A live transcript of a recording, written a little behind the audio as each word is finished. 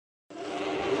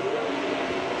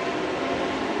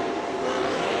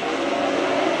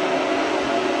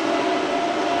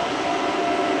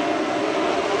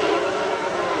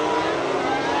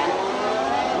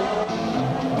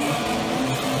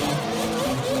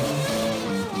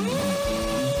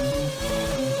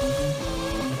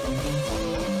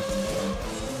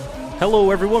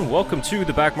Hello, everyone. Welcome to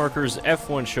the Backmarkers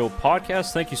F1 Show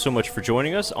podcast. Thank you so much for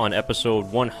joining us on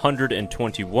episode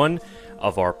 121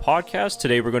 of our podcast.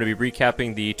 Today, we're going to be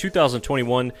recapping the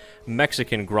 2021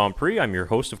 Mexican Grand Prix. I'm your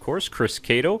host, of course, Chris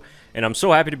Cato, and I'm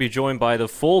so happy to be joined by the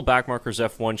full Backmarkers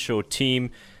F1 Show team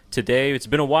today. It's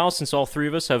been a while since all three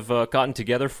of us have gotten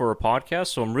together for a podcast,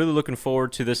 so I'm really looking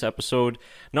forward to this episode.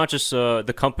 Not just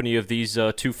the company of these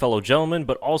two fellow gentlemen,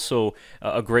 but also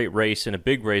a great race and a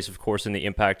big race, of course, and the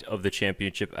impact of the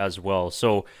championship as well.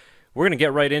 So we're going to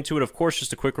get right into it. Of course,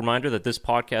 just a quick reminder that this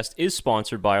podcast is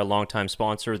sponsored by our longtime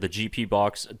sponsor, the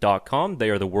GPBox.com. They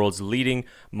are the world's leading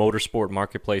motorsport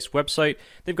marketplace website.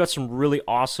 They've got some really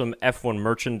awesome F1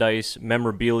 merchandise,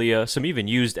 memorabilia, some even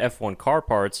used F1 car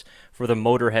parts for the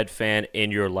motorhead fan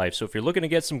in your life. So if you're looking to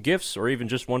get some gifts or even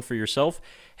just one for yourself,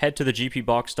 head to the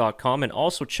GPBox.com and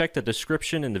also check the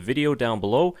description in the video down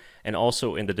below and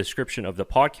also in the description of the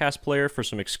podcast player for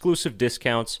some exclusive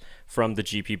discounts from the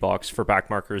GP Box for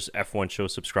Backmarkers F1 Show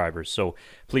subscribers. So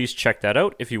please check that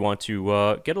out if you want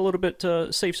to get a little bit,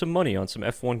 save some money on some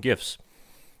F1 gifts.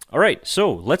 All right,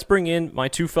 so let's bring in my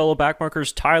two fellow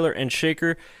Backmarkers, Tyler and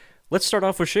Shaker. Let's start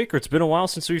off with Shaker. It's been a while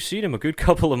since we've seen him, a good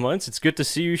couple of months. It's good to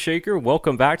see you, Shaker.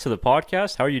 Welcome back to the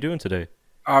podcast. How are you doing today?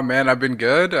 Oh man, I've been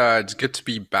good. It's good to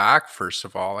be back, first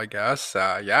of all, I guess.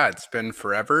 Yeah, it's been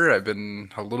forever. I've been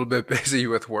a little bit busy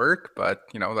with work, but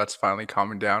that's finally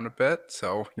calming down a bit.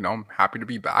 So, I'm happy to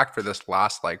be back for this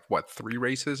last, 3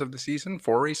 races of the season?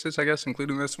 4 races, I guess,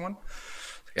 including this one.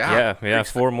 Yeah,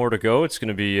 4 more to go. It's going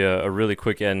to be a really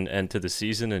quick end to the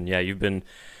season. And yeah, you've been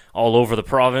all over the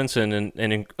province and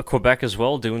in Quebec as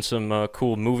well, doing some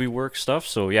cool movie work stuff.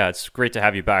 So yeah, it's great to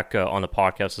have you back on the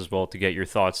podcast as well to get your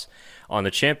thoughts on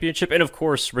the championship. And of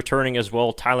course, returning as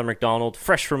well, Tyler McDonald,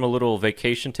 fresh from a little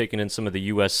vacation, taking in some of the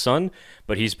U.S. sun,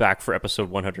 but he's back for episode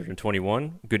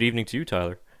 121. Good evening to you,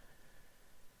 Tyler.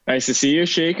 Nice to see you,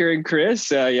 Shaker and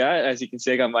Chris. As you can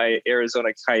see, I got my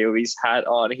Arizona Coyotes hat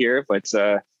on here, but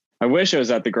I wish I was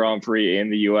at the Grand Prix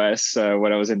in the U.S.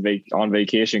 When I was on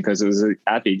vacation, because it was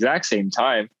at the exact same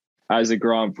time as the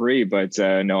Grand Prix. But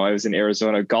no, I was in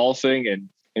Arizona golfing and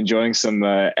enjoying some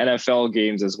NFL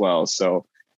games as well. So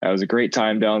it was a great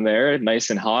time down there, nice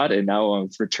and hot. And now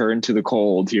I've returned to the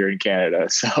cold here in Canada.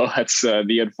 So that's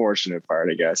the unfortunate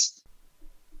part, I guess.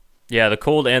 Yeah, the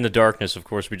cold and the darkness, of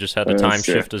course. We just had the time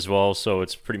shift as well, so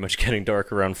it's pretty much getting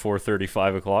dark around 4:30,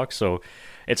 5 o'clock, so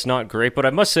it's not great. But I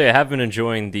must say I have been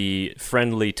enjoying the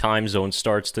friendly time zone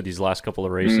starts to these last couple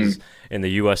of races in the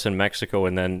U.S. and Mexico,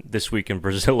 and then this week in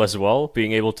Brazil as well.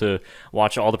 Being able to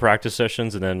watch all the practice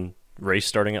sessions and then race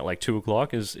starting at 2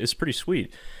 o'clock is pretty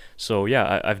sweet. So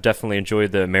yeah, I've definitely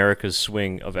enjoyed the America's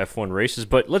swing of F1 races.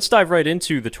 But let's dive right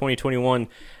into the 2021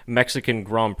 Mexican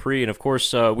Grand Prix. And of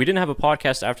course, we didn't have a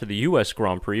podcast after the U.S.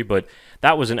 Grand Prix, but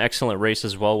that was an excellent race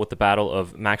as well with the battle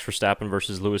of Max Verstappen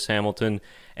versus Lewis Hamilton.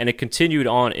 And it continued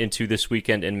on into this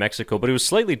weekend in Mexico. But it was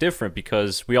slightly different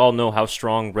because we all know how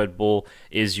strong Red Bull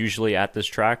is usually at this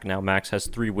track. Now Max has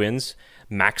 3 wins.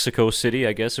 Mexico City,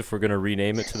 I guess, if we're going to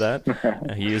rename it to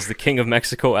that. He is the king of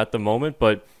Mexico at the moment,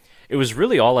 but it was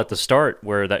really all at the start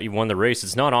where that he won the race.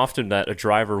 It's not often that a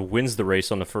driver wins the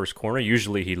race on the first corner.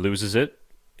 Usually he loses it,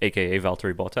 a.k.a.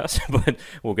 Valtteri Bottas, but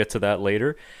we'll get to that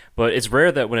later. But it's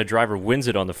rare that when a driver wins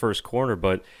it on the first corner,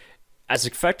 but as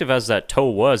effective as that toe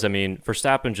was, I mean,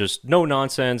 Verstappen just no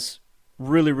nonsense,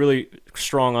 really, really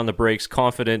strong on the brakes,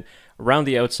 confident, around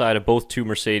the outside of both two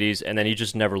Mercedes, and then he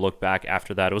just never looked back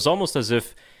after that. It was almost as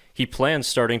if he planned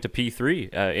starting to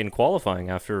P3 in qualifying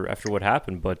after what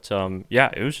happened. But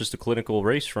it was just a clinical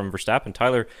race from Verstappen.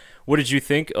 Tyler, what did you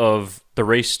think of the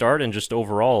race start and just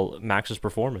overall Max's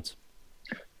performance?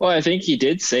 Well, I think he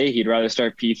did say he'd rather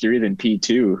start P3 than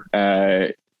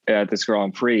P2 at this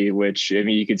Grand Prix, which, I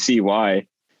mean, you can see why.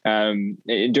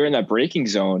 During that braking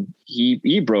zone,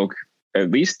 he broke at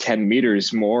least 10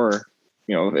 meters more,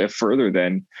 further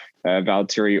than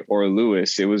Valtteri or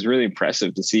Lewis. It was really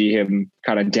impressive to see him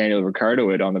kind of Daniel Ricciardo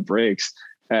it on the brakes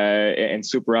and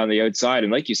swoop around the outside.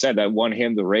 And like you said, that won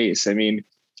him the race. I mean,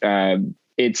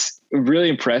 it's really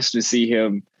impressive to see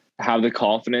him have the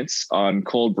confidence on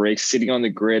cold brakes, sitting on the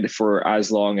grid for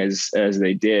as long as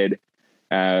they did,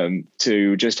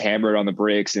 to just hammer it on the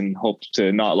brakes and hope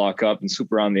to not lock up and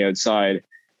swoop around the outside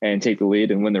and take the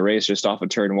lead and win the race just off of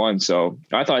turn 1. So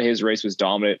I thought his race was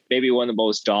dominant, maybe one of the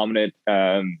most dominant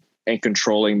and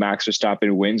controlling Max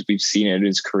Verstappen wins we've seen in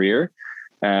his career.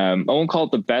 I won't call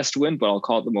it the best win, but I'll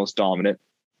call it the most dominant.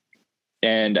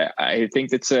 And I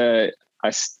think that's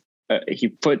he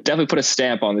definitely put a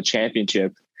stamp on the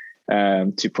championship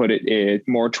to put it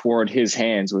more toward his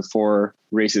hands with 4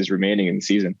 races remaining in the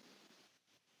season.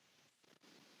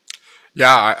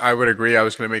 Yeah, I would agree. I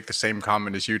was going to make the same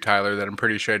comment as you, Tyler. That I'm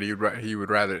pretty sure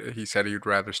he said he'd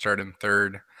rather start in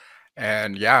third.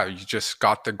 And yeah, you just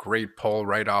got the great pull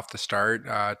right off the start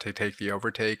to take the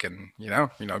overtake, and you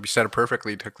said it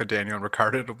perfectly. Took the Daniel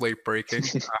Ricciardo to late braking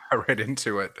right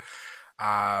into it.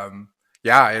 Um,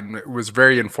 yeah, and it was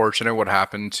very unfortunate what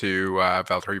happened to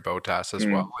Valtteri Bottas as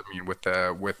well. I mean, with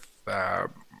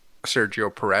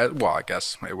Sergio Perez. Well, I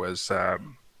guess it was.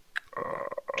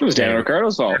 It was Daniel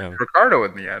Ricciardo's fault. Yeah. Ricciardo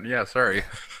in the end. Yeah, sorry.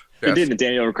 He did the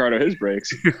Daniel Ricciardo his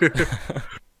brakes.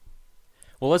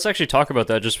 Well, let's actually talk about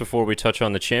that just before we touch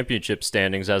on the championship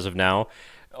standings as of now.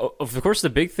 Of course, the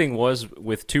big thing was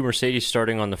with two Mercedes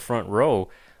starting on the front row,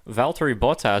 Valtteri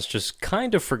Bottas just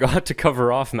kind of forgot to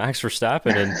cover off Max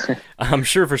Verstappen, and I'm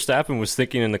sure Verstappen was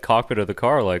thinking in the cockpit of the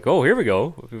car, like, oh, here we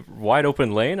go, wide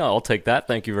open lane, I'll take that,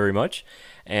 thank you very much.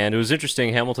 And it was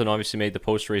interesting, Hamilton obviously made the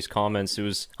post-race comments,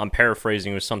 I'm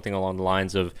paraphrasing, it was something along the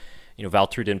lines of,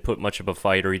 Valtteri didn't put much of a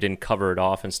fight, or he didn't cover it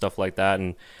off and stuff like that.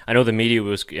 And I know the media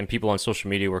and people on social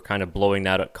media were kind of blowing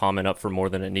that comment up for more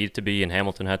than it needed to be. And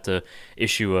Hamilton had to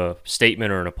issue a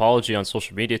statement or an apology on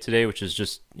social media today, which is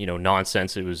just,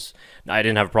 nonsense. I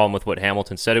didn't have a problem with what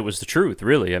Hamilton said. It was the truth,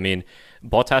 really. I mean,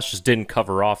 Bottas just didn't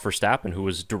cover off Verstappen, who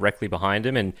was directly behind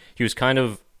him. And he was kind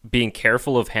of being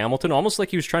careful of Hamilton, almost like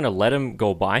he was trying to let him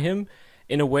go by him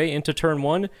in a way into turn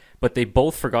one, but they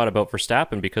both forgot about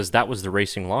Verstappen because that was the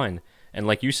racing line. And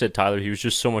like you said, Tyler, he was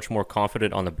just so much more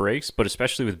confident on the brakes, but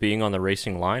especially with being on the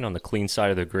racing line, on the clean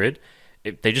side of the grid,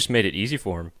 they just made it easy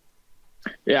for him.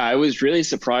 Yeah, I was really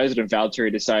surprised when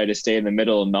Valtteri decided to stay in the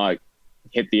middle and not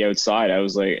hit the outside. I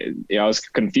was like, I was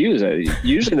confused.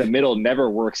 Usually the middle never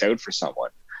works out for someone.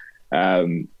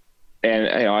 And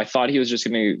I thought he was just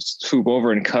going to swoop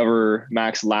over and cover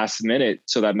Max last minute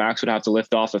so that Max would have to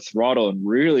lift off the throttle and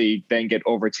really then get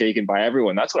overtaken by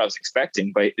everyone. That's what I was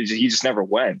expecting, but he just never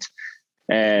went.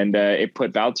 And it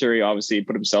put Valtteri, obviously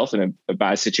put himself in a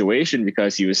bad situation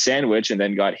because he was sandwiched and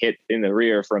then got hit in the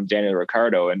rear from Daniel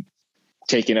Ricciardo and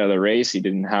taken out of the race. He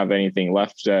didn't have anything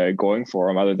left going for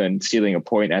him other than stealing a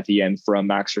point at the end from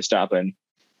Max Verstappen.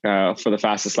 For the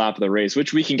fastest lap of the race,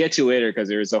 which we can get to later because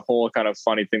there's a whole kind of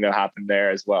funny thing that happened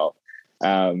there as well.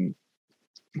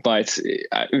 But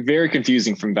very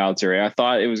confusing from Valtteri. I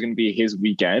thought it was going to be his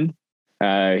weekend.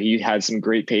 He had some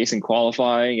great pace in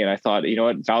qualifying, and I thought,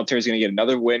 Valtteri's going to get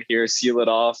another win here, seal it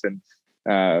off. And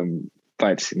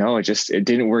but no, it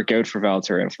didn't work out for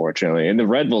Valtteri, unfortunately. And the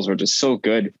Red Bulls were just so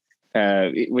good,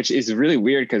 which is really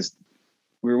weird because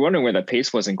we were wondering where the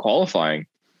pace was in qualifying.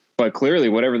 But clearly,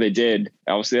 whatever they did,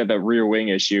 obviously they had that rear wing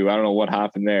issue. I don't know what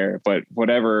happened there, but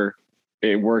whatever,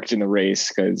 it worked in the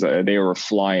race because they were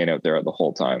flying out there the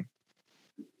whole time.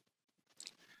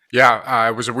 Yeah,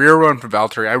 it was a weird one for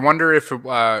Valtteri. I wonder if it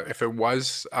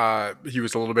was he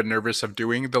was a little bit nervous of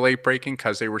doing the late braking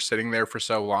because they were sitting there for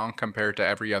so long compared to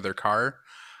every other car.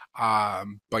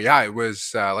 But yeah, it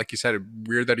was like you said,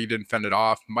 weird that he didn't fend it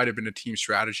off. Might have been a team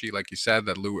strategy, like you said,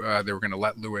 that they were going to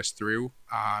let Lewis through,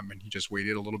 and he just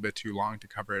waited a little bit too long to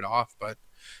cover it off. But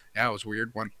yeah, it was a weird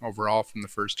one overall from the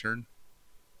first turn.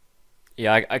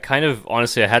 Yeah, I kind of,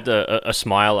 honestly, I had a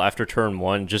smile after turn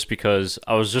one just because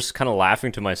I was just kind of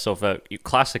laughing to myself at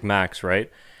classic Max,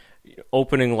 right?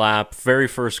 Opening lap, very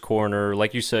first corner,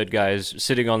 like you said, guys,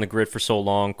 sitting on the grid for so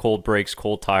long, cold brakes,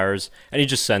 cold tires, and he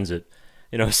just sends it.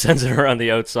 Sends it around the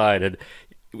outside. And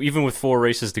even with 4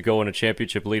 races to go in a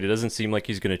championship lead, it doesn't seem like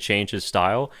he's going to change his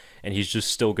style, and he's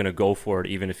just still going to go for it,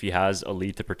 even if he has a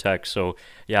lead to protect. So,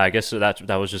 yeah, I guess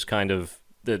that was just kind of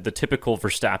the typical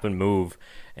Verstappen move.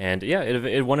 And yeah,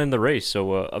 it won in the race,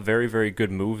 so a very, very good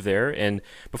move there. And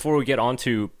before we get on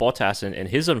to Bottas and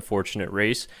his unfortunate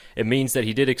race, it means that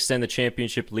he did extend the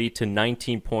championship lead to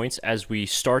 19 points as we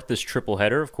start this triple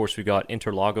header. Of course, we got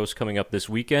Interlagos coming up this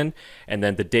weekend, and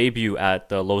then the debut at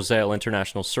the Losail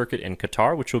International Circuit in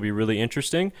Qatar, which will be really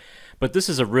interesting. But this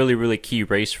is a really, really key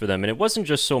race for them, and it wasn't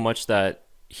just so much that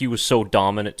he was so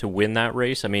dominant to win that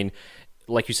race. I mean,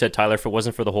 like you said, Tyler, if it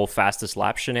wasn't for the whole fastest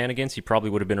lap shenanigans, he probably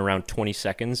would have been around 20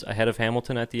 seconds ahead of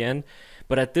Hamilton at the end.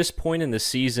 But at this point in the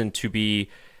season, to be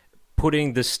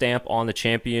putting the stamp on the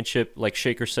championship, like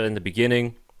Shaker said in the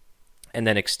beginning, and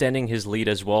then extending his lead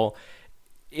as well,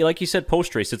 like you said,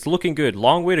 post-race, it's looking good.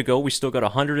 Long way to go. We still got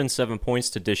 107 points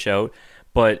to dish out,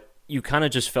 but you kind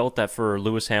of just felt that for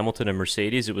Lewis Hamilton and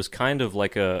Mercedes, it was kind of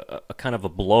like a kind of a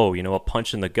blow, a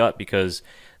punch in the gut, because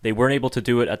they weren't able to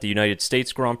do it at the United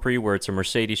States Grand Prix where it's a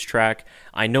Mercedes track.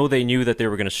 I know they knew that they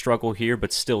were going to struggle here,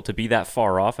 but still to be that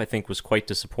far off, I think was quite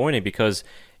disappointing because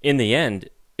in the end,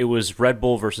 it was Red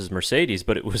Bull versus Mercedes,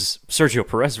 but it was Sergio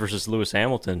Perez versus Lewis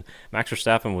Hamilton. Max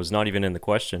Verstappen was not even in the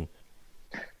question.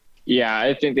 Yeah,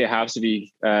 I think they have to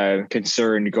be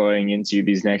concerned going into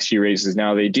these next few races.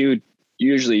 Now, they do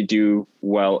usually do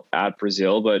well at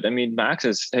Brazil, but I mean, Max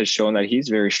has shown that he's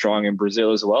very strong in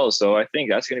Brazil as well. So I think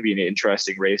that's going to be an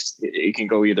interesting race. It can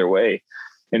go either way,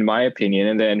 in my opinion.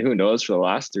 And then who knows for the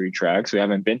last three tracks? We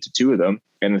haven't been to two of them,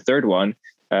 and the third one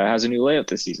has a new layout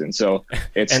this season. So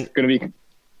it's going to be.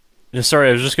 Sorry,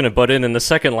 I was just going to butt in, and the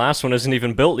second last one isn't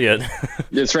even built yet.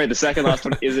 That's right. The second last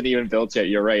one isn't even built yet.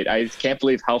 You're right. I can't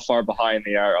believe how far behind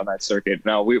they are on that circuit.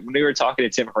 Now, when we were talking to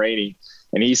Tim Hraney,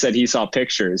 and he said he saw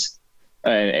pictures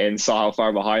and saw how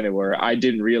far behind they were, I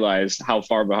didn't realize how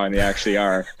far behind they actually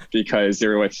are because they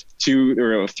were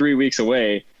 3 weeks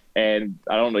away, and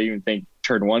I don't even think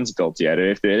turn one's built yet.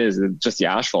 If it is, just the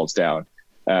asphalt's down.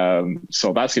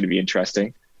 So that's going to be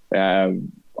interesting.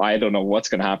 I don't know what's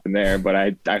going to happen there, but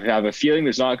I have a feeling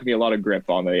there's not going to be a lot of grip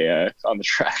on the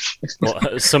track.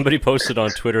 Well, somebody posted on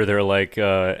Twitter, they're like,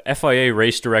 FIA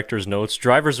race director's notes,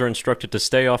 drivers are instructed to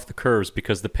stay off the curves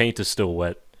because the paint is still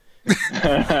wet.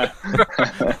 I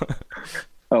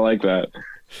like that.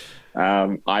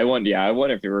 I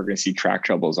wonder if we were going to see track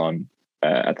troubles on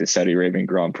at the Saudi Arabian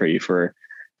Grand Prix for.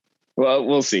 Well,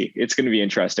 we'll see. It's going to be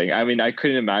interesting. I mean, I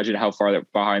couldn't imagine how far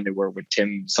behind they were when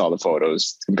Tim saw the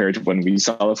photos compared to when we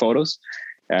saw the photos.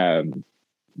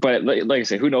 But like I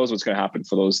say, who knows what's going to happen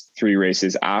for those three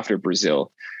races after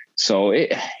Brazil. So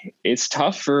it's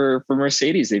tough for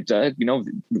Mercedes. They've done,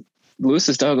 Lewis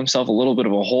has dug himself a little bit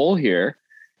of a hole here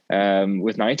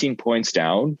with 19 points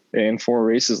down and 4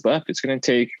 races left. It's going to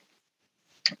take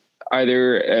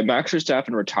either Max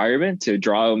Verstappen retirement to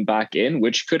draw him back in,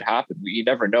 which could happen. You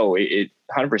never know. It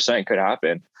 100% could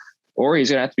happen. Or he's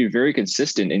going to have to be very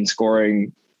consistent in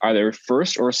scoring either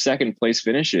first or second place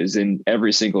finishes in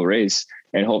every single race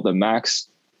and hope that Max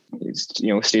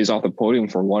stays off the podium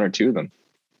for one or two of them.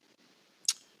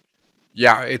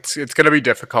 Yeah, it's going to be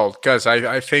difficult because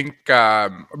I think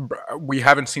we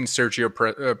haven't seen Sergio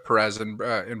Perez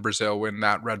in Brazil win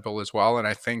that Red Bull as well, and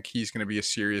I think he's going to be a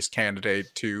serious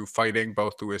candidate to fighting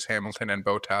both Lewis Hamilton and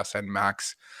Bottas and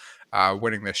Max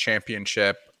winning this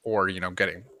championship, or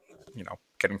getting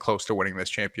close to winning this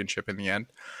championship in the end.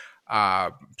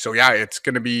 So yeah, it's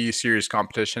going to be serious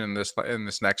competition in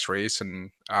this next race, and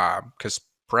because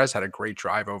Perez had a great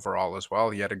drive overall as well.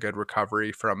 He had a good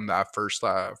recovery from that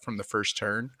from the first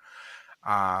turn.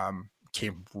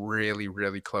 Came really,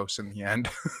 really close in the end.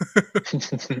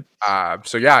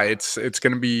 So yeah, it's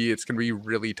gonna be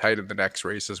really tight in the next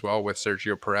race as well, with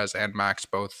Sergio Perez and Max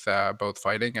both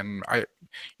fighting. And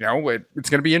it's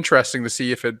gonna be interesting to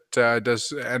see if it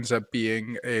ends up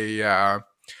being a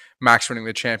Max winning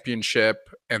the championship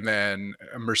and then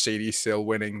Mercedes still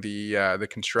winning the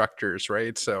constructors,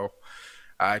 right? So.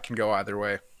 It can go either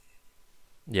way.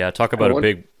 Yeah, talk about a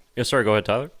big. Yeah, sorry, go ahead,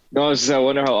 Tyler. No, I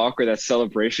wonder how awkward that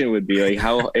celebration would be. Like,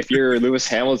 how if you're Lewis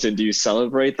Hamilton, do you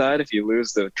celebrate that if you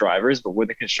lose the drivers but win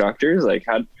the constructors? Like,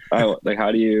 how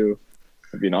do you?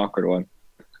 It'd be an awkward one.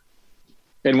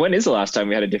 And when is the last time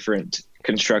we had a different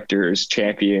constructors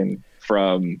champion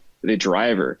from the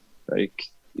driver? Like,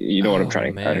 what I'm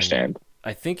trying to understand.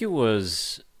 I think it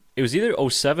was either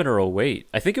 07 or 08.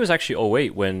 I think it was actually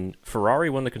 08 when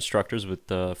Ferrari won the constructors with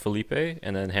Felipe,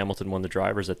 and then Hamilton won the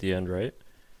drivers at the end, right?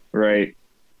 Right.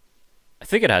 I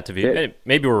think it had to be.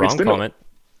 Maybe we're wrong, comment.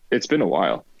 It's been a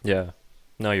while. Yeah.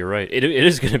 No, you're right. It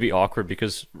is going to be awkward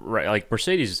because, right, like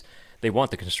Mercedes, they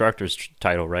want the constructors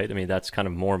title, right? I mean, that's kind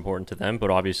of more important to them, but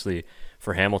obviously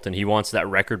for Hamilton, he wants that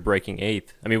record-breaking 8th.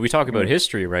 I mean, we talk about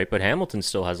history, right? But Hamilton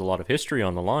still has a lot of history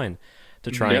on the line to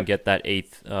try and get that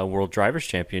 8th World Drivers'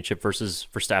 Championship versus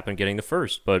Verstappen getting the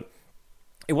first. But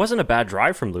it wasn't a bad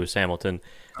drive from Lewis Hamilton.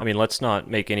 I mean, let's not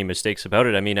make any mistakes about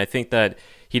it. I mean, I think that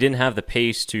he didn't have the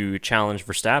pace to challenge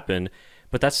Verstappen,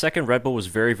 but that second Red Bull was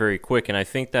very, very quick. And I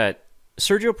think that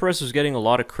Sergio Perez was getting a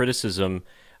lot of criticism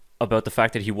about the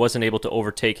fact that he wasn't able to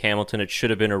overtake Hamilton. It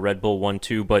should have been a Red Bull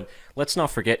 1-2, but let's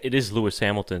not forget, it is Lewis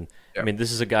Hamilton. Yeah. I mean,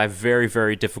 this is a guy very,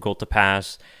 very difficult to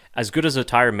pass. As good as a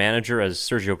tire manager as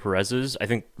Sergio Perez is, I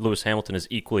think Lewis Hamilton is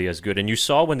equally as good. And you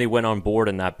saw when they went on board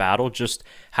in that battle just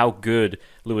how good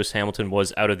Lewis Hamilton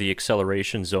was out of the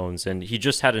acceleration zones. And he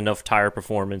just had enough tire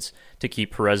performance to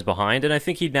keep Perez behind. And I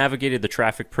think he navigated the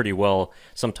traffic pretty well,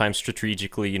 sometimes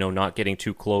strategically, not getting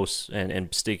too close and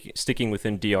sticking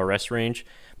within DRS range.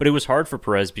 But it was hard for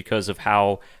Perez because of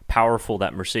how powerful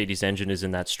that Mercedes engine is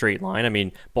in that straight line. I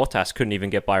mean, Bottas couldn't even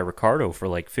get by Ricciardo for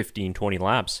like 15, 20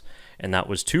 laps. And that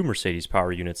was 2 Mercedes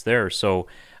power units there. So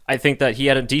I think that he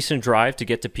had a decent drive to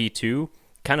get to P2,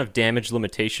 kind of damage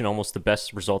limitation, almost the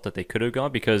best result that they could have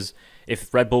got, because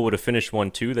if Red Bull would have finished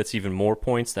 1-2, that's even more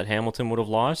points that Hamilton would have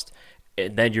lost.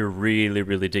 and then you're really,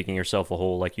 really digging yourself a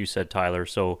hole, like you said, Tyler.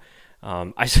 So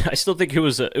I still think it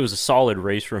was a solid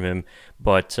race from him,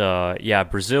 but yeah,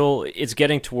 Brazil, it's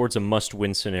getting towards a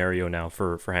must-win scenario now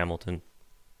for Hamilton.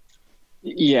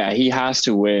 Yeah, he has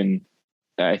to win.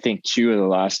 I think 2 of the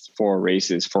last 4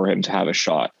 races for him to have a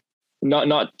shot.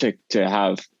 Not to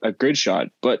have a good shot,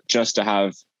 but just to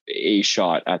have a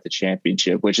shot at the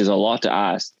championship, which is a lot to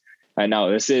ask. And now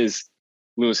this is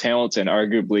Lewis Hamilton,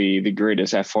 arguably the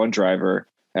greatest F1 driver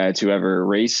to ever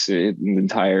race in the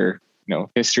entire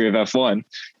history of F1.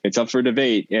 It's up for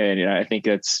debate, and I think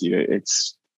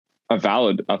it's a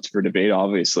valid up for debate,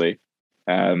 obviously.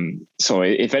 So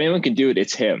if anyone can do it,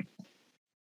 it's him.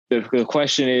 The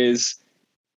question is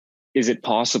it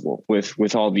possible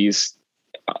with all these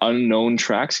unknown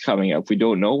tracks coming up? We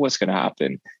don't know what's going to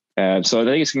happen. So I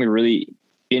think it's going to be a really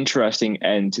interesting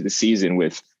end to the season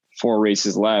with 4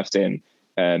 races left and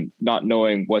not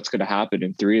knowing what's going to happen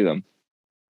in 3 of them.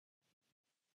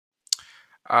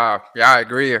 Yeah, I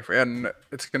agree. And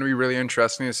it's going to be really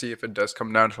interesting to see if it does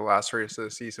come down to the last race of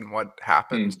the season, what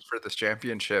happens for this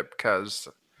championship, because,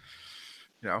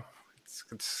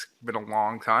 it's been a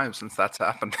long time since that's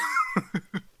happened.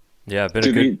 Yeah,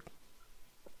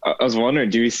 I was wondering,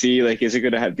 do we see, is it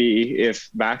going to be if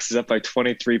Max is up by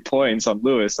 23 points on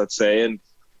Lewis, let's say, and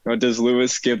does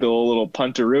Lewis give the little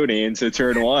punteroonie into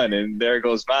turn 1, and there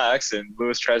goes Max, and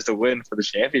Lewis tries to win for the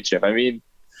championship? I mean,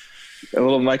 a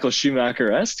little Michael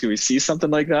Schumacher-esque. Do we see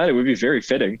something like that? It would be very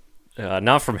fitting.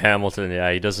 Not from Hamilton.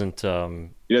 Yeah, he doesn't.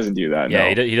 He doesn't do that.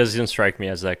 Yeah, no. he doesn't strike me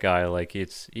as that guy.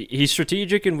 He's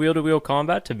strategic in wheel-to-wheel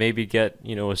combat to maybe get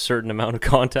a certain amount of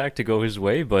contact to go his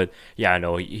way. But yeah,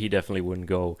 no, he definitely wouldn't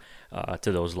go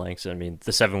to those lengths. I mean,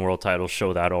 the 7 world titles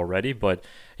show that already. But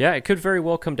yeah, it could very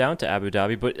well come down to Abu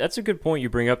Dhabi. But that's a good point you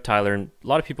bring up, Tyler. And a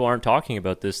lot of people aren't talking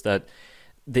about this, that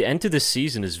the end of this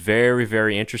season is very,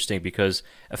 very interesting because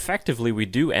effectively we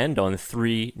do end on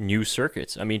 3 new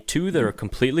circuits. I mean, 2 that are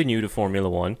completely new to Formula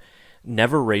One,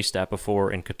 never raced at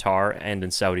before in Qatar and in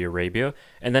Saudi Arabia,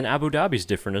 and then Abu Dhabi's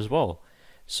different as well.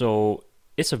 So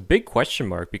it's a big question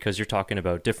mark because you're talking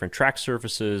about different track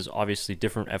surfaces, obviously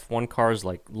different F1 cars,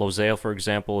 like Losail, for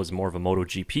example, is more of a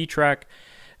MotoGP track,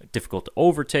 difficult to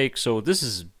overtake. So this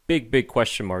is big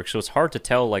question mark. So it's hard to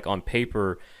tell, on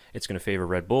paper, it's going to favor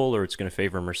Red Bull or it's going to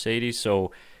favor Mercedes.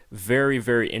 So very,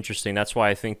 very interesting. That's why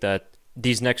I think that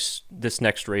this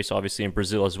next race, obviously in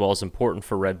Brazil as well, is important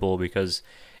for Red Bull, because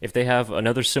if they have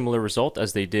another similar result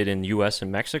as they did in US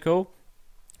and Mexico,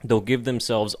 they'll give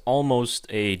themselves almost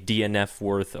a DNF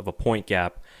worth of a point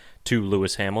gap to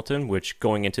Lewis Hamilton, which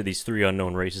going into these 3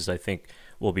 unknown races, I think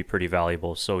will be pretty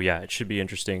valuable. So yeah, it should be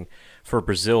interesting for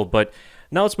Brazil. But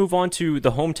now let's move on to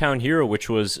the hometown hero, which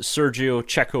was Sergio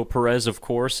Checo Perez, of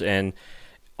course, and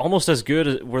almost as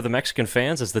good were the Mexican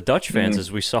fans as the Dutch fans,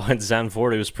 as we saw in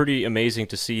Zandvoort. It was pretty amazing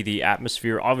to see the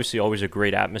atmosphere. Obviously, always a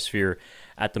great atmosphere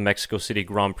at the Mexico City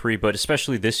Grand Prix, but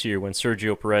especially this year when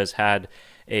Sergio Perez had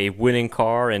a winning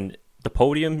car and the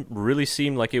podium really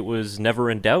seemed like it was never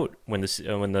in doubt when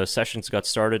the sessions got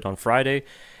started on Friday.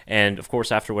 And of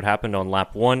course, after what happened on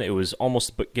lap 1, it was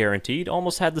almost guaranteed.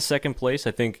 Almost had the second place.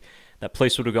 I think that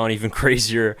place would have gone even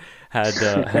crazier had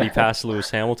he passed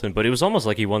Lewis Hamilton. But it was almost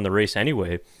like he won the race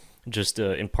anyway, just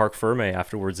in Parc Fermé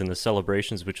afterwards in the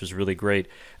celebrations, which was really great.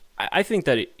 I think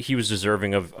that he was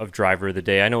deserving of driver of the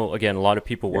day. I know, again, a lot of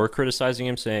people were criticizing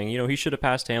him, saying, he should have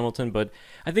passed Hamilton. But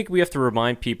I think we have to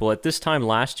remind people, at this time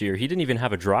last year, he didn't even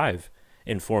have a drive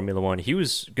in Formula One. He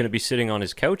was going to be sitting on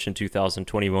his couch in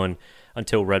 2021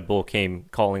 until Red Bull came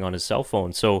calling on his cell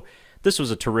phone. So this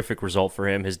was a terrific result for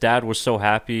him. His dad was so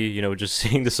happy, just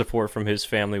seeing the support from his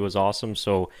family was awesome.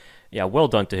 So yeah, well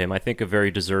done to him. I think a very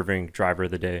deserving driver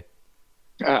of the day.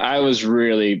 I was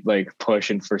really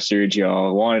pushing for Sergio.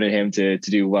 I wanted him to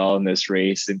do well in this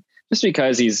race, and just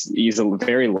because he's a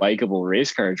very likable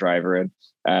race car driver,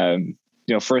 and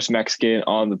first Mexican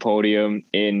on the podium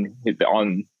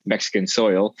on Mexican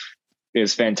soil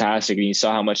is fantastic. And you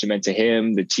saw how much it meant to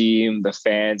him, the team, the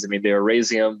fans. I mean, they were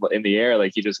raising him in the air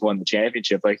like he just won the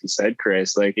championship, like you said,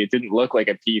 Chris. It didn't look like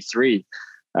a P3.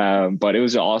 But it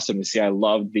was awesome to see. I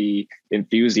loved the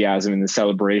enthusiasm and the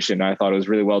celebration. I thought it was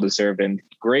really well deserved, and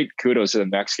great kudos to the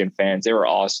Mexican fans. They were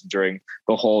awesome during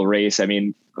the whole race. I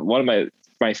mean, one of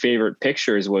my favorite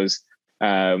pictures was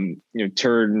going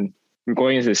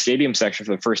into the stadium section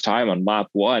for the first time on lap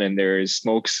 1, and there's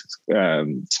smoke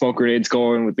grenades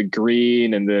going with the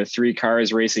green and the 3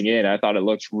 cars racing in. I thought it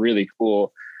looked really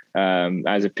cool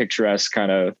as a picturesque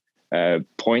kind of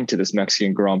point to this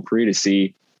Mexican Grand Prix to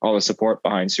see all the support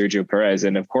behind Sergio Perez.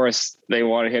 And of course they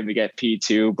wanted him to get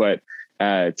P2, but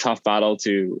tough battle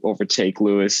to overtake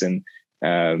Lewis. And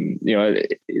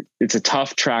It's a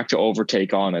tough track to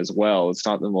overtake on as well. It's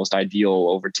not the most ideal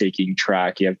overtaking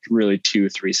track. You have really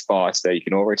 2-3 spots that you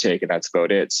can overtake, and that's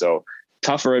about it. So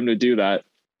tough for him to do that.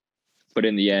 But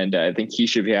in the end, I think he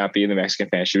should be happy, and the Mexican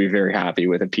fans should be very happy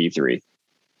with a P3.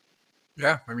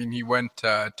 Yeah, I mean, he went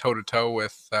toe-to-toe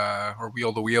with, or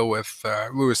wheel-to-wheel with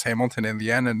Lewis Hamilton in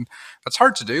the end, and that's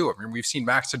hard to do. I mean, we've seen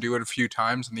Max do it a few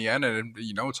times in the end, and,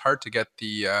 it's hard to get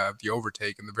the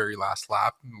overtake in the very last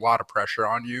lap. A lot of pressure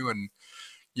on you, and,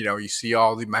 you see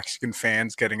all the Mexican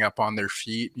fans getting up on their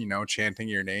feet, chanting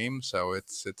your name, so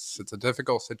it's a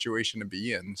difficult situation to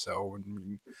be in. So, I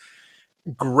mean,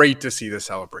 great to see the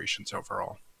celebrations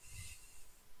overall.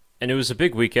 And it was a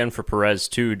big weekend for Perez,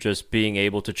 too, just being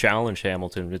able to challenge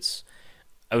Hamilton. It's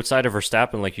outside of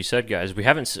Verstappen, like you said, guys. We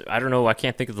haven't, I don't know, I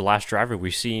can't think of the last driver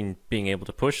we've seen being able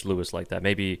to push Lewis like that.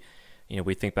 Maybe,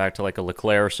 we think back to like a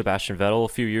Leclerc or Sebastian Vettel a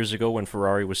few years ago when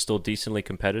Ferrari was still decently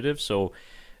competitive. So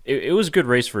it was a good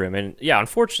race for him. And yeah,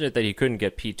 unfortunate that he couldn't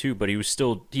get P2, but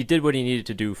he did what he needed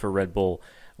to do for Red Bull,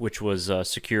 which was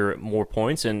secure more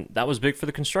points, and that was big for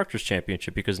the Constructors'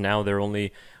 Championship because now they're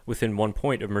only within 1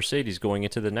 point of Mercedes going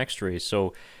into the next race.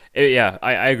 So, yeah,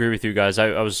 I agree with you guys.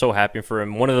 I was so happy for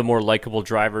him. One of the more likable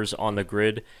drivers on the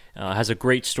grid, has a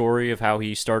great story of how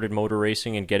he started motor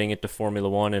racing and getting into Formula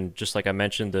One, and just like I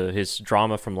mentioned, his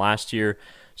drama from last year.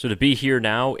 So to be here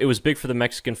now, it was big for the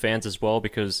Mexican fans as well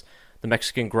because the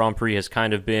Mexican Grand Prix has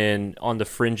kind of been on the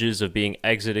fringes of being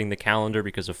exiting the calendar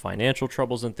because of financial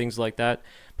troubles and things like that.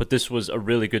 But this was a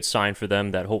really good sign for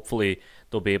them that hopefully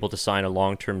they'll be able to sign a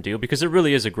long-term deal because it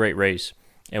really is a great race.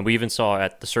 And we even saw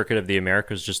at the Circuit of the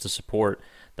Americas just the support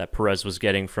that Perez was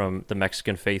getting from the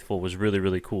Mexican faithful was really,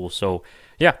 really cool. So,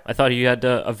 yeah, I thought he had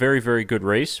a very, very good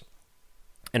race.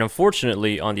 And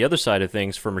unfortunately, on the other side of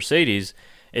things, for Mercedes,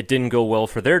 it didn't go well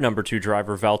for their number 2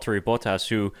 driver, Valtteri Bottas,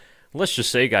 who, let's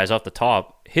just say, guys, off the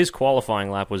top, his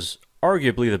qualifying lap was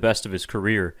arguably the best of his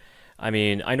career. I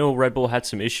mean, I know Red Bull had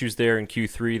some issues there in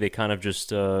Q3. They kind of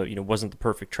just, wasn't the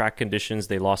perfect track conditions.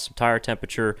 They lost some tire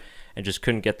temperature and just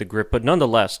couldn't get the grip. But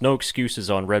nonetheless, no excuses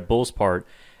on Red Bull's part.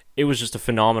 It was just a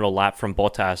phenomenal lap from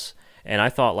Bottas. And I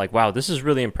thought, like, wow, this is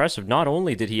really impressive. Not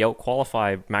only did he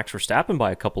out-qualify Max Verstappen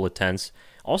by a couple of tenths,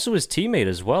 also his teammate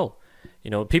as well.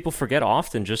 People forget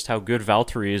often just how good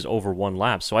Valtteri is over one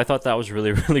lap. So I thought that was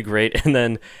really, really great. And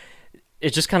then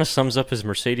it just kind of sums up his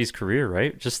Mercedes career,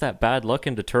 right? Just that bad luck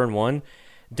into turn one.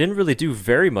 Didn't really do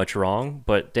very much wrong,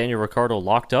 but Daniel Ricciardo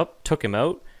locked up, took him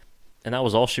out, and that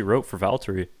was all she wrote for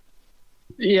Valtteri.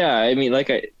 Yeah, I mean, like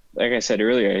I said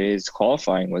earlier, his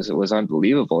qualifying was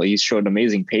unbelievable. He showed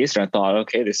amazing pace, and I thought,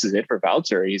 okay, this is it for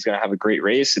Valtteri. He's going to have a great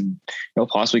race and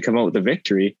possibly come out with a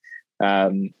victory.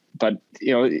 But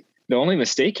the only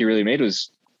mistake he really made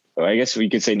was, I guess we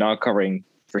could say, not covering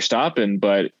Verstappen,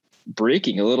 but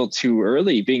braking a little too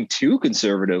early, being too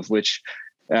conservative, which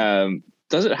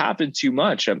doesn't happen too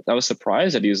much. I was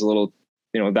surprised that he was a little,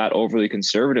 that overly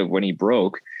conservative when he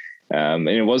broke.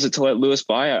 And was it to let Lewis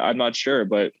by? I'm not sure,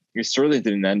 but it certainly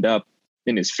didn't end up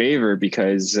in his favor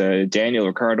because Daniel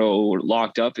Ricciardo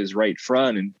locked up his right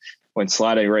front and went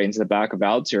sliding right into the back of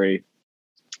Valtteri.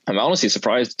 I'm honestly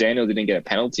surprised Daniel didn't get a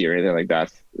penalty or anything like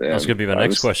that. That's going to be my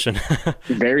next question.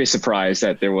 Very surprised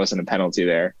that there wasn't a penalty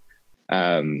there.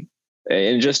 And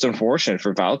just unfortunate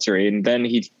for Valtteri. And then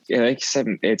he, like I said,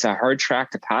 it's a hard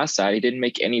track to pass that. He didn't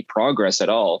make any progress at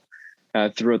all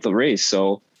throughout the race.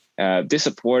 So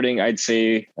disappointing, I'd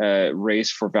say, race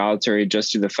for Valtteri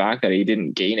just to the fact that he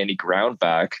didn't gain any ground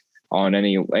back on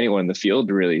anyone in the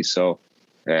field, really. So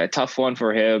a tough one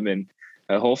for him. And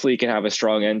hopefully he can have a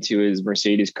strong end to his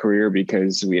Mercedes career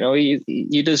because,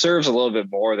 he deserves a little bit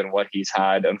more than what he's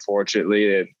had,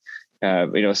 unfortunately.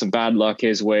 And, some bad luck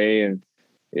his way. And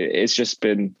it's just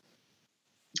been,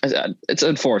 it's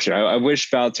unfortunate. I wish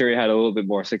Valtteri had a little bit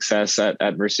more success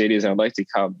at Mercedes. I'd like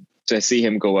to see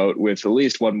him go out with at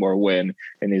least one more win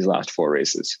in these last 4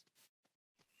 races.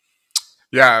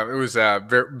 Yeah, it was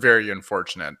very, very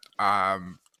unfortunate. I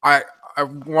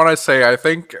want to say, I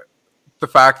think the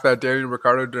fact that Daniel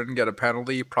Ricciardo didn't get a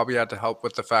penalty probably had to help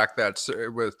with the fact that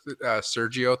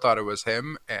Sergio thought it was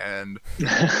him, and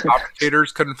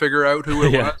commentators couldn't figure out who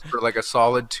it was for like a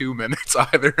solid 2 minutes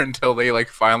either until they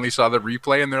finally saw the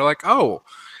replay and they're like, "Oh,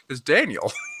 it's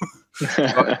Daniel."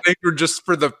 I think just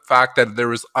for the fact that there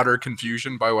was utter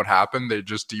confusion by what happened, they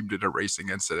just deemed it a racing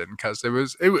incident because in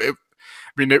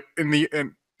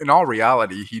all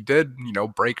reality, he did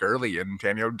break early, and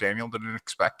Daniel didn't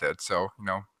expect it, so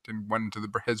went into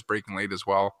his braking late as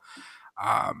well.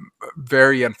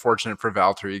 Very unfortunate for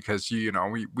Valtteri because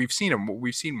we've seen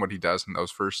what he does in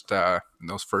those first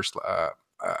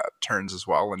turns as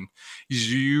well, and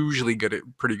he's usually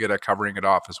pretty good at covering it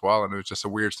off as well. And it was just a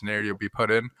weird scenario to be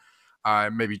put in.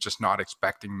 Maybe just not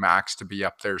expecting Max to be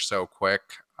up there so quick.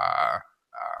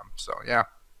 So yeah.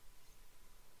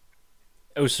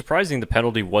 It was surprising the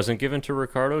penalty wasn't given to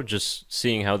Ricciardo, just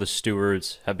seeing how the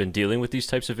stewards have been dealing with these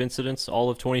types of incidents all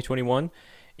of 2021.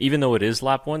 Even though it is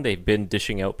lap one, they've been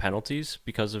dishing out penalties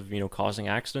because of, causing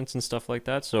accidents and stuff like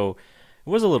that. So it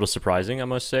was a little surprising, I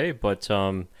must say. But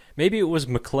maybe it was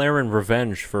McLaren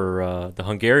revenge for the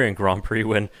Hungarian Grand Prix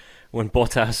when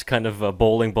Bottas kind of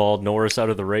bowling balled Norris out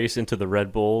of the race into the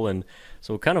Red Bull, and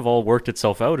so it kind of all worked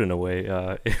itself out in a way,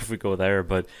 if we go there.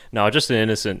 But no, just an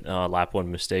innocent lap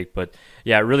one mistake. But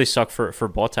yeah, it really sucked for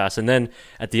Bottas. And then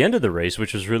at the end of the race,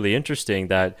 which was really interesting,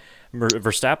 that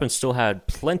Verstappen still had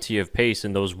plenty of pace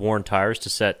in those worn tires to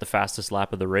set the fastest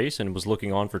lap of the race and was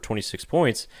looking on for 26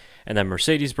 points. And then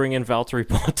Mercedes bring in Valtteri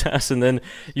Bottas, and then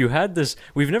you had this,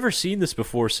 we've never seen this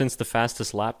before since the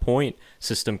fastest lap point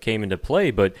system came into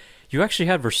play, but you actually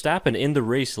had Verstappen in the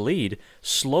race lead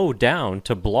slow down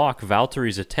to block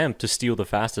Valtteri's attempt to steal the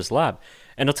fastest lap.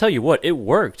 And I'll tell you what, it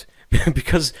worked.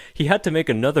 Because he had to make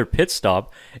another pit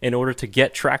stop in order to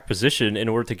get track position, in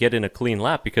order to get in a clean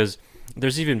lap, because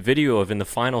there's even video of in the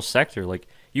final sector, like,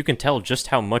 you can tell just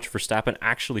how much Verstappen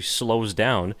actually slows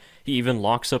down. He even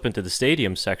locks up into the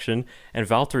stadium section, and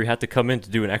Valtteri had to come in to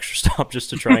do an extra stop just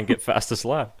to try and get fastest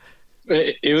lap.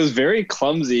 It was very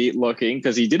clumsy looking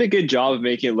because he did a good job of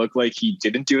making it look like he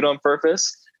didn't do it on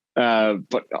purpose.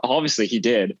 But obviously he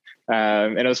did.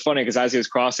 And it was funny because as he was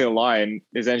crossing the line,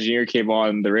 his engineer came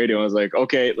on the radio and was like,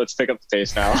 okay, let's pick up the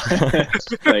pace now.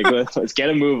 Like, let's get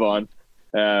a move on.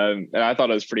 And I thought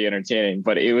it was pretty entertaining,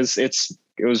 but it was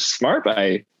smart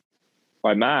by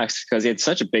Max because he had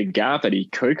such a big gap that he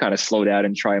could kind of slow down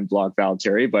and try and block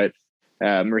Valtteri, but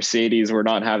Mercedes were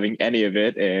not having any of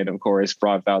it, and of course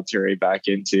brought Valtteri back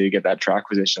in to get that track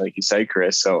position, like you said,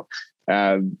 Chris. So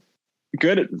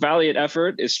good, valiant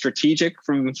effort, is strategic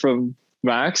from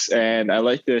Max, and I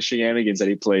like the shenanigans that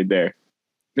he played there.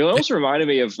 It also reminded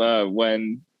me of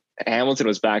when Hamilton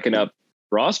was backing up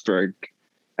Rosberg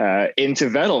into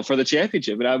Vettel for the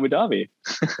championship in Abu Dhabi.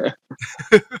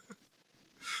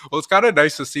 Well, it's kind of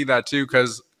nice to see that too,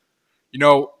 because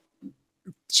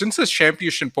since this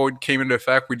championship point came into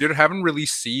effect, we haven't really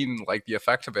seen like the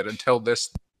effect of it until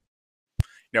this.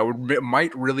 It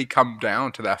might really come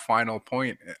down to that final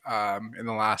point in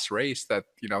the last race that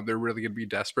they're really going to be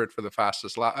desperate for the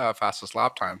fastest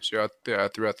lap times throughout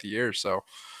the year. So,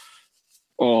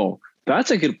 oh,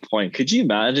 that's a good point. Could you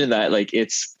imagine that? Like,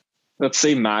 let's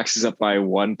say Max is up by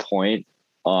 1 point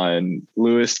on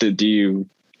Lewis. Do you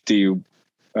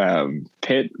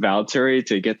pit Valtteri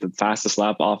to get the fastest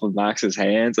lap off of Max's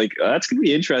hands? Like, that's going to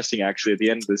be interesting actually at the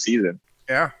end of the season.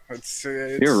 Yeah,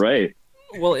 you're right.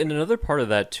 Well, and another part of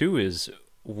that too is,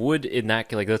 would in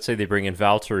that, like, let's say they bring in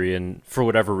Valtteri and for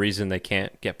whatever reason they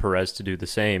can't get Perez to do the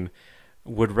same,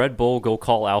 would Red Bull go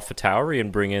call AlphaTauri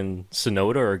and bring in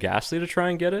Tsunoda or Gasly to try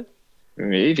and get it?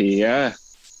 Maybe, yeah.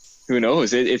 Who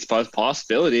knows? It's a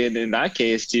possibility, and in that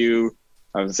case, do you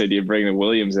bring the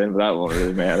Williams in? But that won't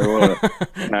really matter.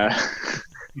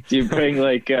 Do you bring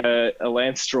like a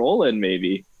Lance Stroll in,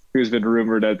 maybe, who's been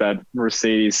rumored at that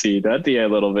Mercedes seat? That'd be a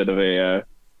little bit of a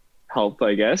help,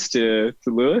 I guess, to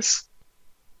Lewis.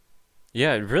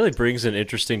 Yeah, it really brings an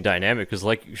interesting dynamic because,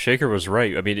 like Shaker was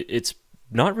right, I mean, it's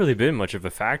not really been much of a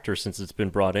factor since it's been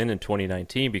brought in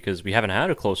 2019 because we haven't had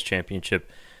a close championship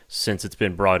since it's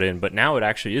been brought in. But now it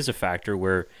actually is a factor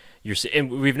where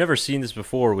and we've never seen this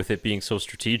before with it being so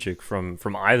strategic from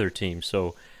either team.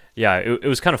 So yeah, it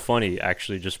was kind of funny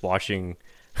actually just watching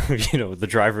the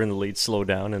driver in the lead slow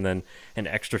down and then an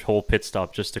extra whole pit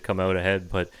stop just to come out ahead.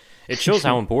 But it shows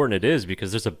how important it is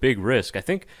because there's a big risk. I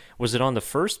think, was it on the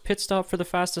first pit stop for the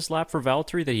fastest lap for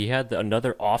Valtteri that he had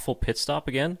another awful pit stop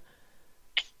again?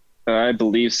 I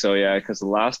believe so, yeah, because the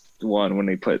last one when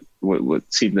they put what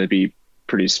seemed to be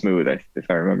pretty smooth, if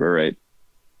I remember right.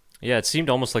 Yeah, it seemed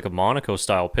almost like a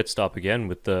Monaco-style pit stop again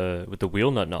with the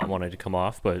wheel nut not wanting to come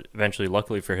off, but eventually,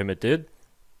 luckily for him, it did.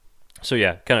 So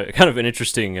yeah, kind of an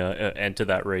interesting end to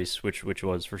that race, which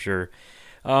was for sure.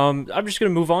 I'm just going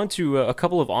to move on to a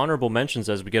couple of honorable mentions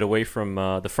as we get away from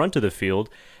the front of the field,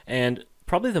 and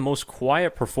probably the most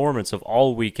quiet performance of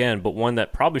all weekend, but one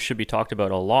that probably should be talked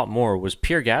about a lot more, was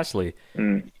Pierre Gasly.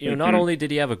 Not only did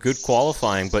he have a good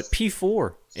qualifying, but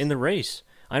P4 in the race.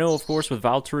 I know, of course, with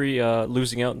Valtteri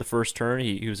losing out in the first turn,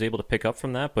 he was able to pick up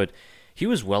from that, but he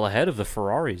was well ahead of the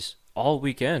Ferraris all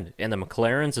weekend, and the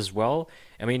McLarens as well.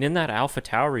 I mean, in that Alpha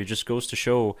Tauri, it just goes to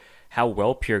show how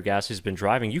well Pierre Gasly's been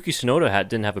driving. Yuki Tsunoda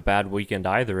didn't have a bad weekend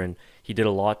either, and he did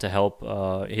a lot to help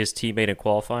his teammate in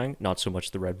qualifying. Not so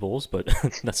much the Red Bulls, but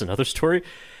that's another story.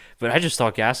 But I just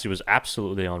thought Gasly was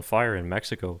absolutely on fire in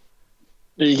Mexico.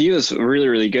 He was really,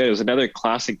 really good. It was another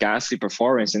classic Gasly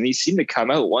performance, and he seemed to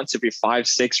come out once every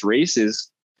 5-6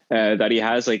 races that he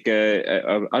has like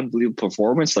a unbelievable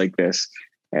performance like this,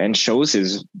 and shows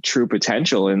his true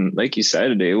potential. And like you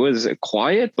said, it was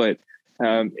quiet, but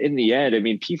in the end, I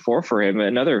mean, P4 for him,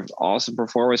 another awesome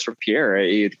performance for Pierre.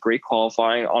 He had great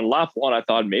qualifying. On lap 1, I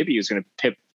thought maybe he was going to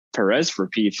pip Perez for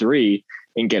P3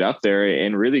 and get up there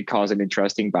and really cause an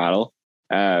interesting battle.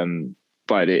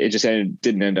 But it just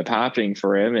didn't end up happening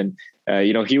for him.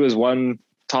 And, he was one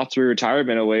top 3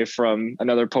 retirement away from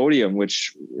another podium,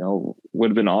 which, would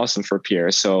have been awesome for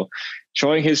Pierre. So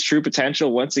showing his true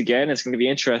potential once again, it's going to be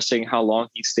interesting how long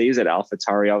he stays at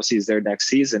AlphaTauri. Obviously, he's there next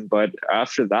season, but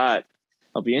after that,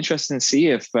 I'll be interested to see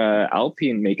if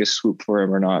Alpine make a swoop for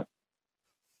him or not.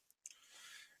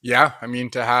 Yeah, I mean,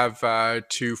 to have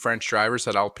 2 French drivers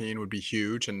at Alpine would be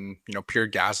huge. And, Pierre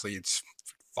Gasly, it's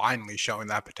finally showing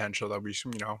that potential that we,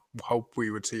 hope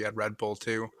we would see at Red Bull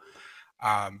too.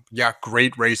 Yeah,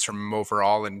 great race from him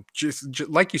overall. And just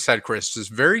like you said, Chris,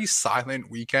 just very silent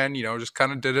weekend, just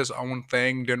kind of did his own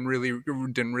thing. Didn't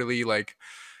really like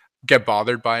get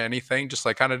bothered by anything. Just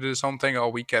like kind of did his own thing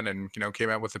all weekend and, came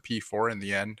out with a P4 in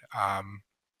the end.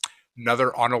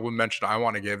 Another honorable mention I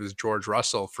want to give is George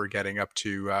Russell for getting up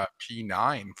to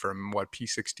P9 from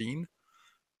P16.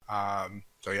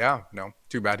 So yeah,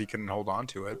 too bad he couldn't hold on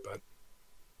to it, but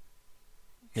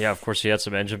yeah, of course he had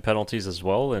some engine penalties as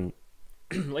well, and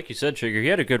like you said, Trigger, he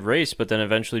had a good race, but then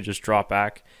eventually just dropped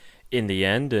back in the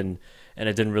end, and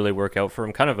it didn't really work out for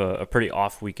him. Kind of a pretty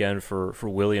off weekend for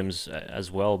Williams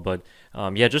as well. But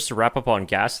yeah, just to wrap up on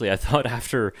Gasly, I thought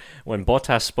after when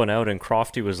Bottas spun out and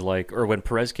Crofty was like, or when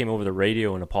Perez came over the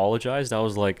radio and apologized, I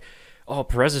was like, oh,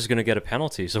 Perez is going to get a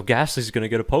penalty, so Gasly's going to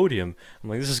get a podium. I'm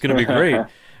like, this is going to be great.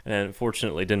 And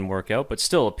unfortunately, it didn't work out. But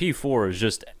still, a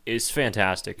P4 is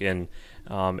fantastic, and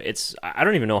I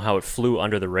don't even know how it flew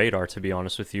under the radar, to be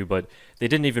honest with you. But they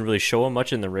didn't even really show him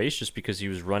much in the race, just because he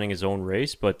was running his own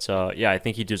race. But yeah, I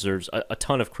think he deserves a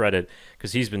ton of credit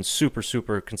because he's been super,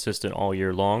 super consistent all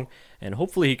year long, and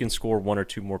hopefully he can score 1 or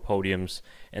 2 more podiums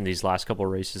in these last couple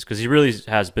of races because he really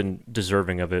has been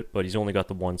deserving of it. But he's only got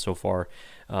the 1 so far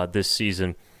this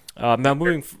season. Now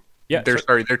moving. Yeah, they're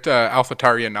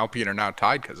AlphaTauri and Alpine are now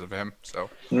tied because of him. So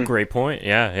great point.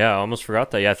 Yeah, I almost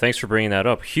forgot that. Yeah, thanks for bringing that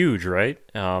up. Huge, right?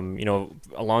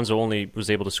 Alonso only was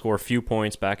able to score a few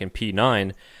points back in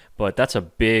P9, but that's a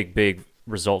big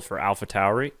result for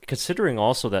AlphaTauri. Considering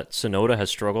also that Tsunoda has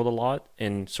struggled a lot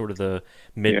in sort of the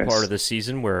mid part of the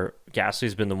season, where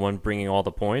Gasly's been the one bringing all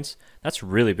the points. That's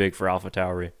really big for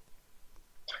AlphaTauri.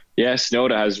 Yeah,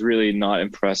 Tsunoda has really not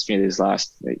impressed me these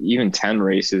last even 10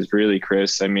 races, really,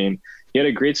 Chris. I mean, he had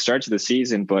a great start to the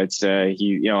season, but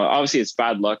he, obviously it's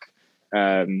bad luck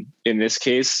in this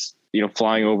case,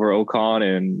 flying over Ocon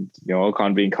and,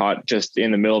 Ocon being caught just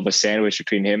in the middle of a sandwich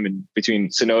between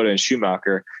Tsunoda and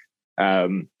Schumacher.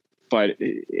 But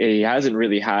he hasn't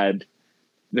really had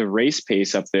the race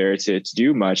pace up there to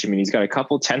do much. I mean, he's got a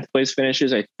couple 10th place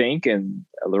finishes, I think, and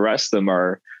the rest of them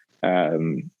are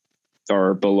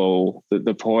below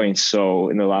the points. So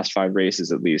in the last 5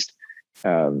 races, at least.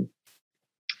 So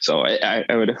I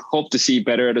would hope to see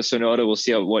better at a Tsunoda. We'll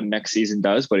see what next season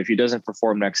does. But if he doesn't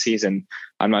perform next season,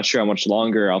 I'm not sure how much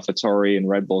longer AlphaTauri and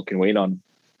Red Bull can wait on.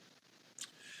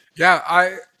 Yeah,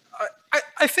 I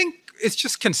think it's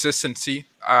just consistency.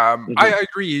 I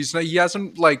agree. He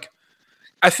hasn't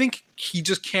I think he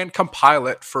just can't compile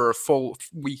it for a full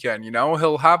weekend.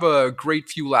 He'll have a great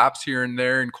few laps here and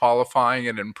there in qualifying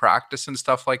and in practice and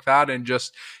stuff like that, and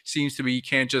just seems to be he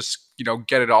can't just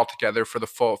get it all together for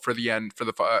the end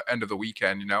of the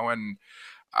weekend. And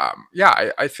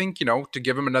yeah, I think to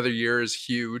give him another year is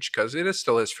huge because it is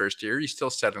still his first year. He's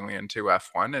still settling into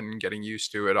F1 and getting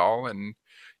used to it all, and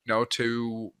and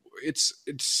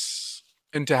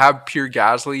to have Pierre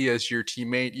Gasly as your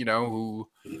teammate, who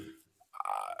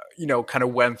kind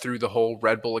of went through the whole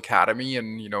Red Bull Academy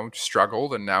and,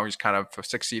 struggled, and now he's kind of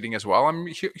succeeding as well. I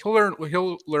mean,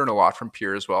 he'll learn a lot from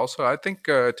Pierre as well. So I think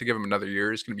to give him another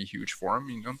year is going to be huge for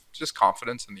him, just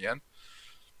confidence in the end.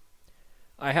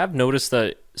 I have noticed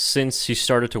that since he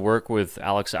started to work with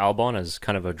Alex Albon as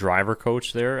kind of a driver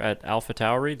coach there at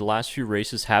AlphaTauri, the last few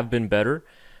races have been better.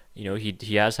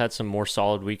 he has had some more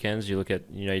solid weekends. You look at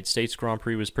United States Grand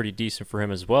Prix was pretty decent for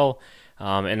him as well.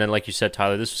 And then, like you said,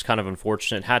 Tyler, this was kind of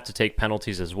unfortunate. Had to take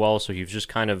penalties as well, so he was just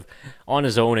kind of on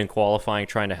his own in qualifying,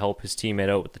 trying to help his teammate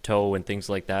out with the toe and things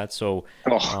like that. So,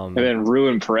 and then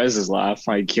ruin Perez's laugh.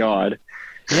 My God.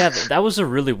 Yeah, that was a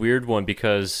really weird one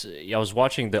because I was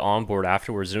watching the onboard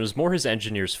afterwards, and it was more his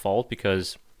engineer's fault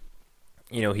because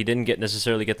he didn't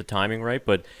necessarily get the timing right,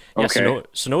 but yeah, Okay.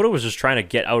 Sonoda was just trying to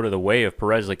get out of the way of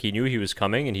Perez. Like, he knew he was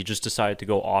coming, and he just decided to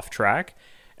go off track,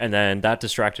 and then that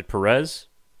distracted Perez,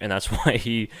 and that's why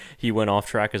he went off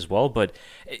track as well. But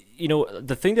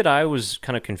the thing that I was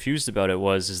kind of confused about it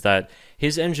is that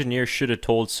his engineer should have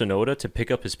told Sonoda to pick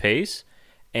up his pace,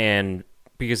 and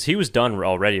because he was done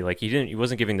already, like he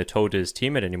wasn't giving the toe to his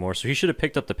teammate anymore, so he should have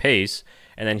picked up the pace,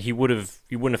 and then he wouldn't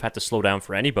have had to slow down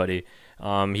for anybody.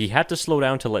 He had to slow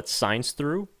down to let Sainz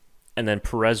through, and then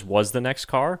Perez was the next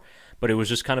car, but it was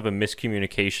just kind of a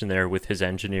miscommunication there with his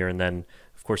engineer, and then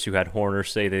of course you had Horner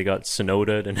say they got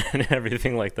Sonoda and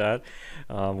everything like that,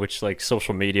 which like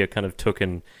social media kind of took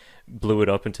and blew it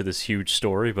up into this huge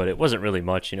story, but it wasn't really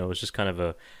much. It was just kind of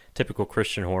a typical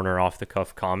Christian Horner off the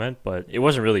cuff comment, but it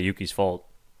wasn't really Yuki's fault.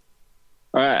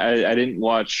 I didn't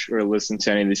watch or listen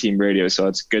to any of the team radio, so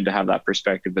it's good to have that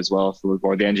perspective as well. If it was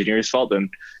more the engineer's fault, then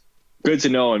good to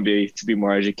know and to be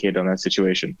more educated on that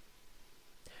situation.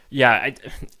 Yeah,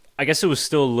 I guess it was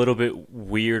still a little bit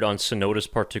weird on Sonoda's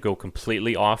part to go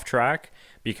completely off track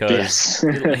because, Yes.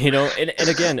 and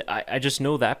again, I just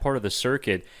know that part of the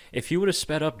circuit. If he would have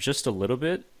sped up just a little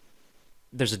bit,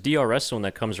 there's a DRS zone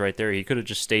that comes right there. He could have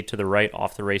just stayed to the right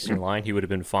off the racing line. He would have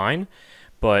been fine.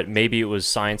 But maybe it was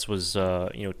Science was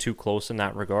too close in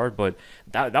that regard. But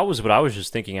that was what I was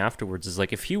just thinking afterwards. Is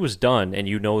like if he was done and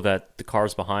that the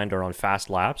cars behind are on fast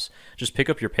laps, just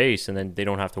pick up your pace and then they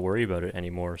don't have to worry about it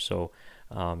anymore. So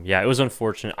it was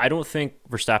unfortunate. I don't think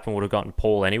Verstappen would have gotten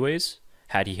pole anyways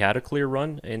had he had a clear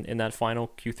run in that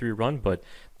final Q3 run. But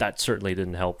that certainly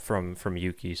didn't help from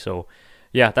Yuki. So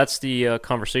yeah, that's the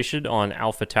conversation on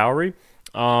AlphaTauri.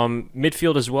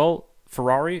 Midfield as well.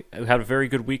 Ferrari had a very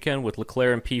good weekend with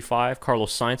Leclerc in P5,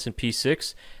 Carlos Sainz in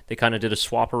P6. They kind of did a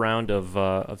swap around of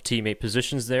teammate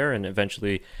positions there, and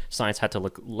eventually Sainz had to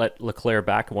let Leclerc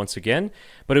back once again.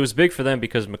 But it was big for them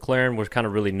because McLaren was kind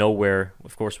of really nowhere,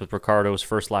 of course, with Ricciardo's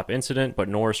first lap incident, but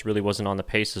Norris really wasn't on the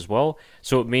pace as well.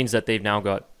 So it means that they've now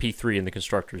got P3 in the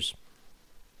Constructors.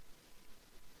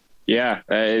 Yeah,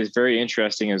 it's very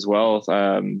interesting as well.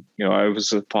 I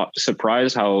was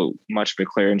surprised how much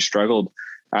McLaren struggled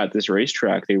at this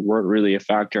racetrack. They weren't really a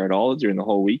factor at all during the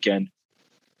whole weekend.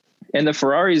 And the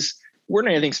Ferraris weren't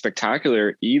anything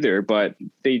spectacular either, but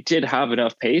they did have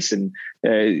enough pace and,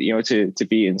 to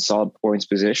be in solid points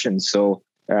position. So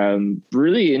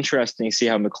really interesting to see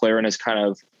how McLaren has kind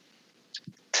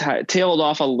of tailed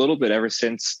off a little bit ever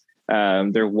since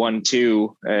their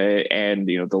 1-2 and,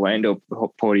 the Lando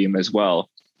podium as well.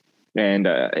 And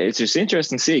it's just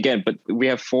interesting to see again, but we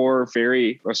have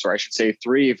three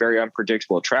very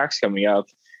unpredictable tracks coming up.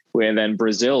 And then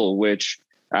Brazil, which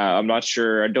I'm not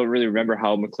sure, I don't really remember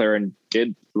how McLaren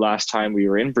did last time we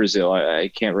were in Brazil. I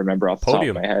can't remember off the top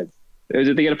of my head.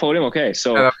 Did they get a podium? Okay.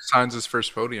 So that was Sainz's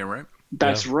first podium, right?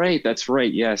 That's right. That's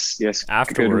right. Yes.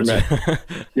 Afterwards.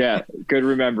 Good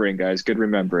remembering, guys. Good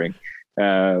remembering.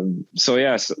 So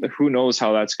yes, who knows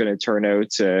how that's going to turn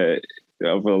out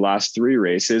over the last three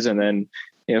races. And then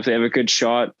if they have a good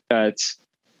shot at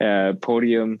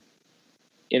podium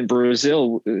in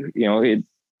Brazil,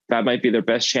 that might be their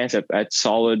best chance at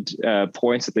solid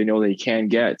points that they know they can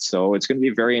get. So it's going to be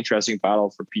a very interesting battle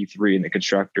for P3 in the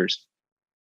Constructors.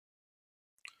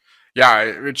 Yeah,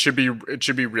 it should be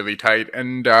really tight.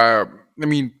 And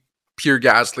Pierre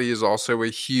Gasly is also a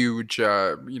huge,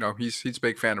 he's a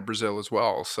big fan of Brazil as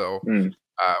well. So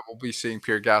we'll be seeing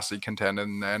Pierre Gasly contend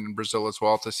in Brazil as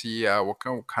well to see what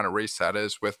kind of race that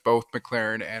is with both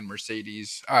McLaren and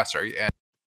Mercedes.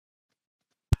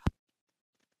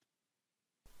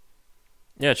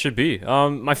 Yeah, it should be.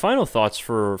 My final thoughts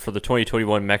for the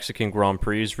 2021 Mexican Grand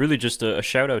Prix is really just a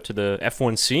shout out to the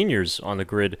F1 seniors on the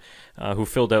grid who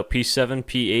filled out P7,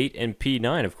 P8, and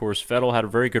P9. Of course, Vettel had a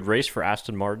very good race for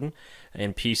Aston Martin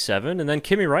in P7, and then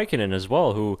Kimi Räikkönen as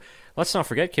well, who, let's not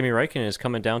forget, Kimi Räikkönen is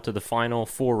coming down to the final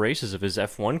 4 races of his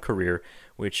F1 career,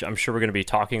 which I'm sure we're going to be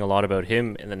talking a lot about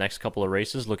him in the next couple of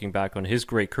races, looking back on his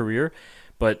great career.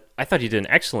 But I thought he did an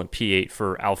excellent P8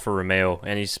 for Alfa Romeo,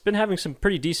 and he's been having some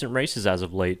pretty decent races as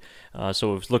of late.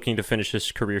 So he's looking to finish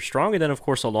his career strong. And then, of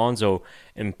course, Alonso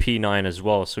in P9 as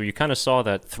well. So you kind of saw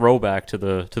that throwback to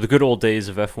the good old days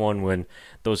of F1 when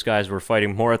those guys were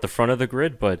fighting more at the front of the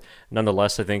grid. But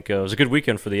nonetheless, I think it was a good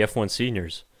weekend for the F1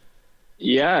 seniors.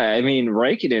 Yeah, I mean,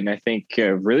 Raikkonen, I think,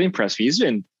 really impressed me. He's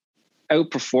been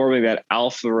outperforming that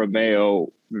Alfa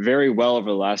Romeo very well over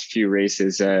the last few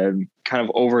races, kind of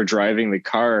overdriving the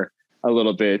car a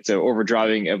little bit,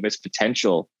 overdriving of its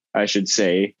potential, I should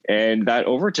say. And that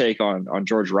overtake on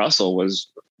George Russell was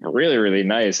really, really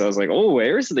nice. I was like, oh,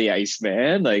 where's the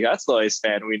Iceman? Like, that's the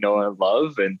Iceman we know and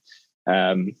love. And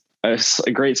a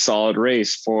great solid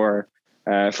race for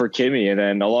Kimi. And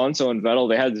then Alonso and Vettel,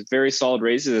 they had very solid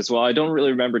races as well. I don't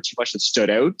really remember too much that stood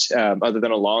out, other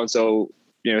than Alonso,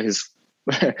 his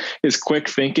his quick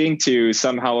thinking to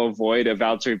somehow avoid a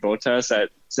Valtteri Bottas that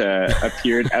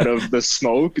appeared out of the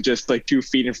smoke just like 2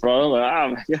 feet in front of him.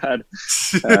 Oh my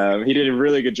God. He did a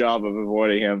really good job of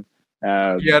avoiding him.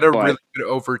 He had a really good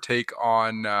overtake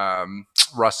on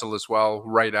Russell as well,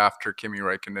 right after Kimi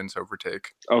Räikkönen's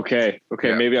overtake. Okay.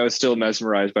 Yeah. Maybe I was still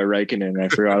mesmerized by Räikkönen and I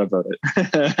forgot about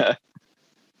it.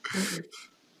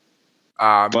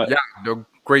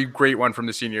 Great one from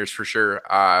the seniors for sure.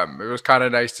 It was kind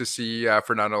of nice to see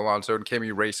Fernando Alonso and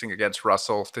Kimi racing against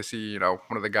Russell, to see one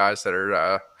of the guys that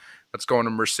are that's going to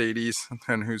Mercedes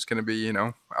and who's going to be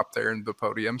up there in the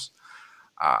podiums.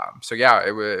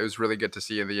 It was really good to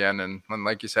see in the end. And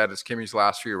like you said, it's Kimi's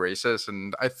last few races,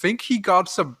 and I think he got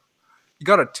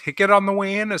a ticket on the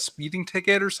way in, a speeding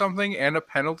ticket or something, and a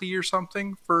penalty or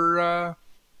something for.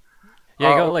 He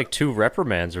got like 2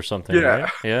 reprimands or something. Yeah. Right?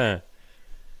 Yeah.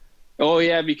 Oh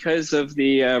yeah, because of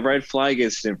the red flag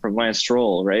incident from Lance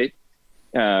Stroll, right?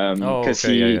 Because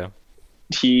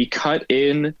he cut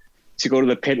in to go to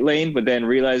the pit lane, but then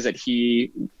realized that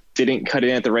he didn't cut in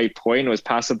at the right point and was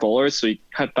past the bowlers, so he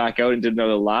cut back out and did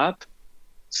another lap.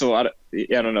 So I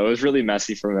don't know. It was really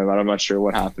messy from him. I'm not sure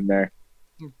what happened there.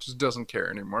 He just doesn't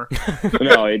care anymore.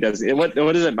 No, he doesn't. What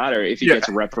does it matter if he gets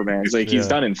reprimands? Like he's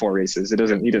done in 4 races. He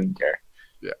doesn't care.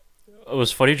 Yeah. It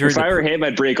was funny during. If I were him,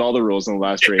 I'd break all the rules in the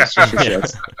last race. Just for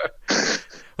shits.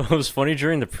 It was funny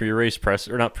during the pre-race press,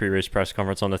 or not pre-race press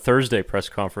conference, on the Thursday press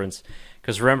conference,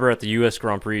 because remember at the U.S.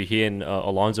 Grand Prix, he and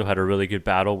Alonso had a really good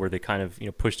battle where they kind of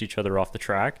pushed each other off the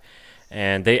track,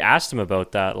 and they asked him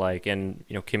about that, and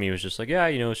Kimi was just like, yeah,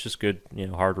 it's just good,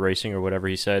 hard racing or whatever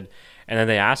he said, and then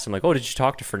they asked him like, oh, did you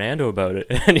talk to Fernando about it?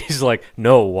 And he's like,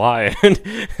 no, why? And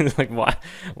like,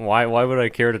 why would I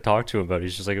care to talk to him about it?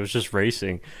 He's just like, it was just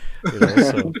racing,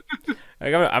 So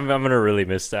I'm gonna really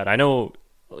miss that. I know.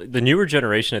 The newer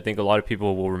generation, I think a lot of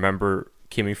people will remember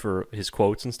Kimi for his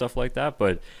quotes and stuff like that,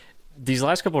 but these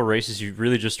last couple of races, you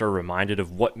really just are reminded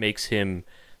of what makes him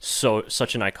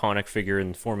such an iconic figure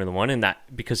in Formula One, and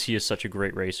that because he is such a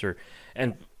great racer.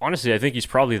 And honestly, I think he's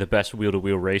probably the best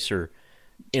wheel-to-wheel racer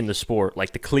in the sport.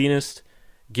 Like the cleanest,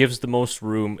 gives the most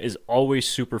room, is always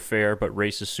super fair, but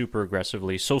races super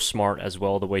aggressively. So smart as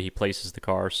well, the way he places the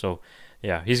car. So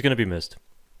yeah, he's going to be missed.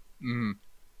 Mm.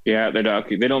 Yeah, they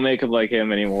don't make him like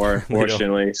him anymore,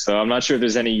 fortunately. So I'm not sure if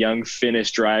there's any young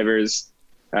Finnish drivers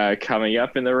coming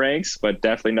up in the ranks, but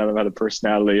definitely none of them have the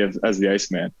personality as the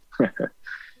Iceman.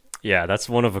 Yeah, that's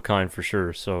one of a kind for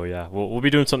sure. So yeah, we'll be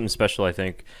doing something special, I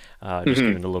think, just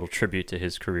giving a little tribute to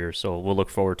his career. So we'll look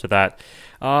forward to that.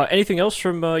 Anything else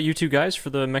from you two guys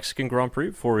for the Mexican Grand Prix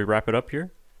before we wrap it up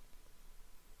here?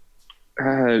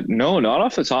 No, not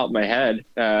off the top of my head.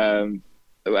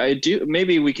 I do.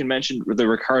 Maybe we can mention the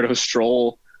Ricardo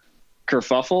Stroll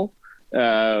kerfuffle.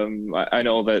 I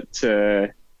know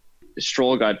that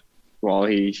Stroll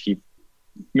he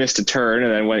missed a turn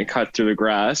and then went and cut through the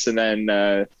grass, and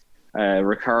then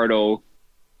Ricardo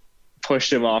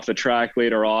pushed him off the track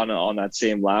later on that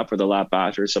same lap or the lap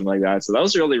after or something like that. So that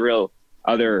was really real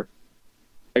other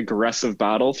aggressive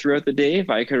battle throughout the day,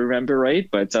 if I could remember right.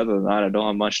 But other than that, I don't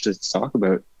have much to talk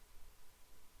about.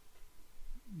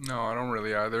 No, I don't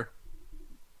really either.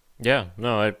 Yeah,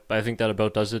 no, I think that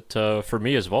about does it for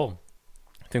me as well.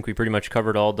 I think we pretty much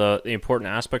covered all the important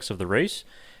aspects of the race.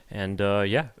 And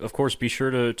of course, be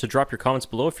sure to drop your comments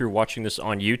below if you're watching this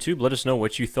on YouTube. Let us know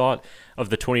what you thought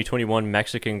of the 2021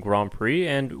 Mexican Grand Prix,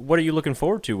 and what are you looking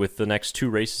forward to with the next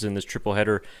 2 races in this triple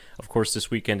header, of course,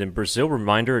 this weekend in Brazil.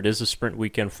 Reminder, it is a sprint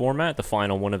weekend format, the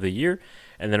final one of the year,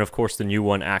 and then, of course, the new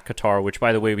one at Qatar, which,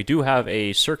 by the way, we do have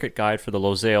a circuit guide for the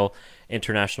Losail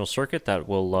International Circuit that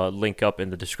will link up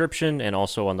in the description and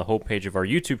also on the homepage of our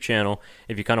YouTube channel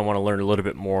if you kind of want to learn a little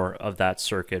bit more of that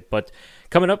circuit. But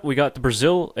coming up, we got the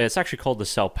Brazil. It's actually called the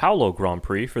Sao Paulo Grand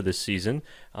Prix for this season.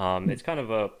 It's kind of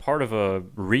a part of a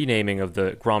renaming of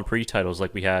the Grand Prix titles.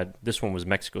 Like we had, this one was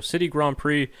Mexico City Grand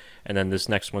Prix, and then this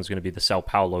next one's going to be the Sao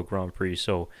Paulo Grand Prix.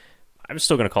 So I'm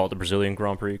still going to call it the Brazilian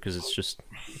Grand Prix because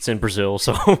it's in Brazil,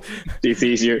 so it's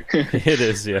easier. It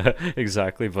is, yeah,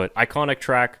 exactly. But iconic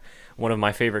track, one of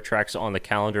my favorite tracks on the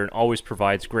calendar and always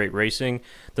provides great racing.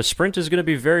 The sprint is going to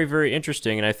be very, very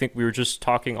interesting, and I think we were just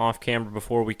talking off camera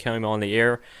before we came on the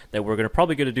air that we're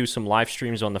probably going to do some live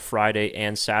streams on the Friday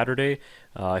and Saturday.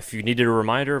 If you needed a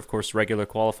reminder, of course, regular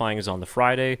qualifying is on the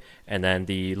Friday, and then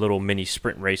the little mini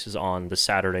sprint races on the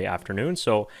Saturday afternoon.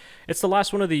 So it's the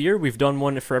last one of the year. We've done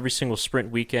one for every single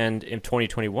sprint weekend in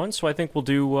 2021, so I think we'll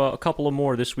do a couple of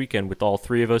more this weekend with all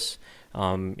three of us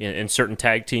in certain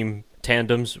tag team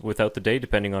tandems without the day,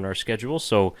 depending on our schedule.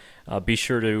 So be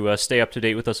sure to stay up to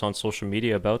date with us on social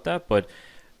media about that. But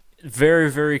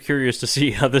very, very curious to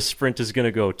see how this sprint is going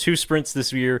to go. 2 sprints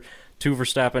this year, 2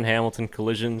 Verstappen-Hamilton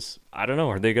collisions. I don't know.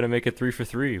 Are they going to make it 3 for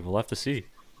 3? We'll have to see.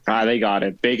 They got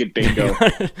it. Big it bingo.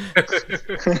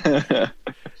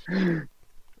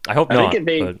 I hope not. I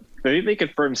think they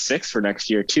confirmed 6 for next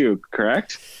year too,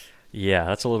 correct? Yeah,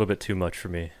 that's a little bit too much for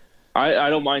me. I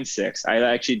don't mind 6. I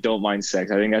actually don't mind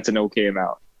 6. I think that's an okay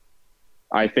amount.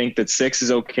 I think that 6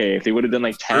 is okay. If they would have done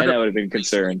like 10, I would have been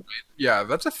concerned. Yeah,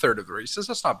 that's a third of the races.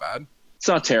 That's not bad. It's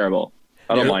not terrible.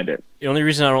 I don't mind it. The only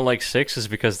reason I don't like 6 is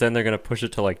because then they're going to push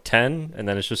it to like 10, and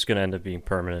then it's just going to end up being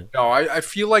permanent. No, I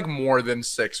feel like more than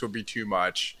 6 would be too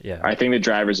much. Yeah, I think the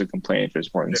drivers would complain if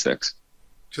there's more than 6.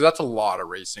 Because that's a lot of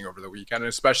racing over the weekend, and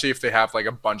especially if they have like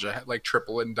a bunch of like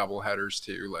triple and double headers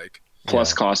too. Like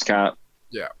plus cost cap.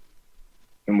 Yeah.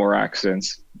 And more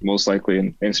accidents, most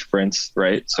likely in sprints,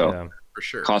 right? So for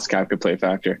sure, cost cap could play a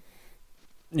factor.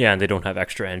 Yeah, and they don't have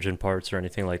extra engine parts or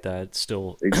anything like that. It's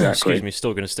still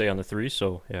still going to stay on the 3.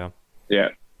 So yeah.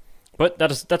 But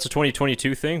that's a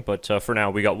 2022 thing. But for now,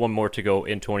 we got one more to go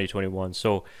in 2021.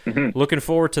 So looking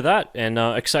forward to that, and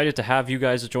excited to have you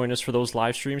guys join us for those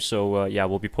live streams. So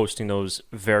we'll be posting those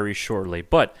very shortly.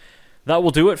 But that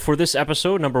will do it for this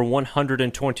episode, number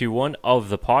 121 of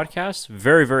the podcast.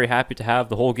 Very, very happy to have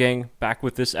the whole gang back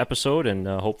with this episode, and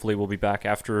hopefully we'll be back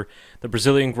after the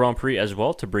Brazilian Grand Prix as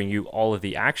well to bring you all of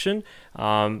the action.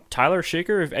 Tyler,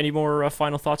 Shaker, any more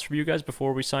final thoughts from you guys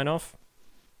before we sign off?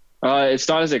 It's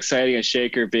not as exciting as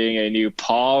Shaker being a new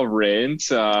paw rint.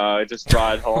 Just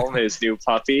brought home his new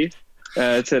puppy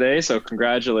today, so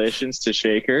congratulations to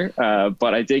Shaker.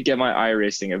 But I did get my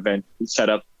iRacing event set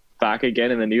up back again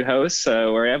in the new house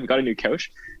where I am. We got a new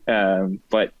couch,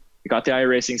 but we got the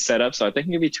iRacing set up, so I think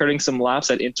I'm going to be turning some laps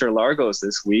at Interlagos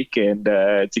this week and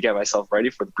to get myself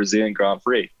ready for the Brazilian Grand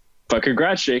Prix. But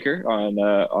congrats, Shaker,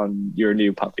 on your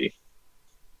new puppy.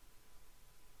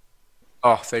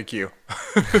 Oh, thank you.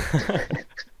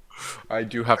 I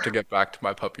do have to get back to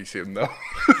my puppy soon, though.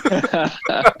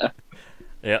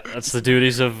 Yeah, that's the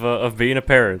duties of being a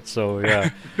parent. So yeah,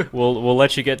 we'll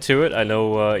let you get to it. I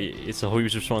know it's a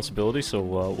huge responsibility, so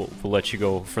we'll let you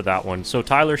go for that one. So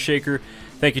Tyler, Shaker,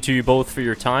 thank you to you both for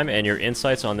your time and your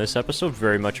insights on this episode.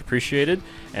 Very much appreciated,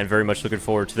 and very much looking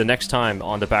forward to the next time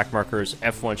on the Backmarkers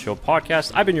F1 Show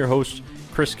podcast. I've been your host,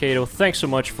 Chris Cato. Thanks so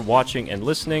much for watching and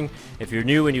listening. If you're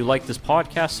new and you like this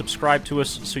podcast, subscribe to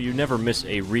us so you never miss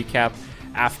a recap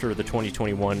after the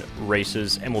 2021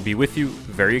 races, and we'll be with you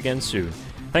very again soon.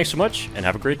 Thanks so much, and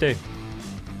have a great day.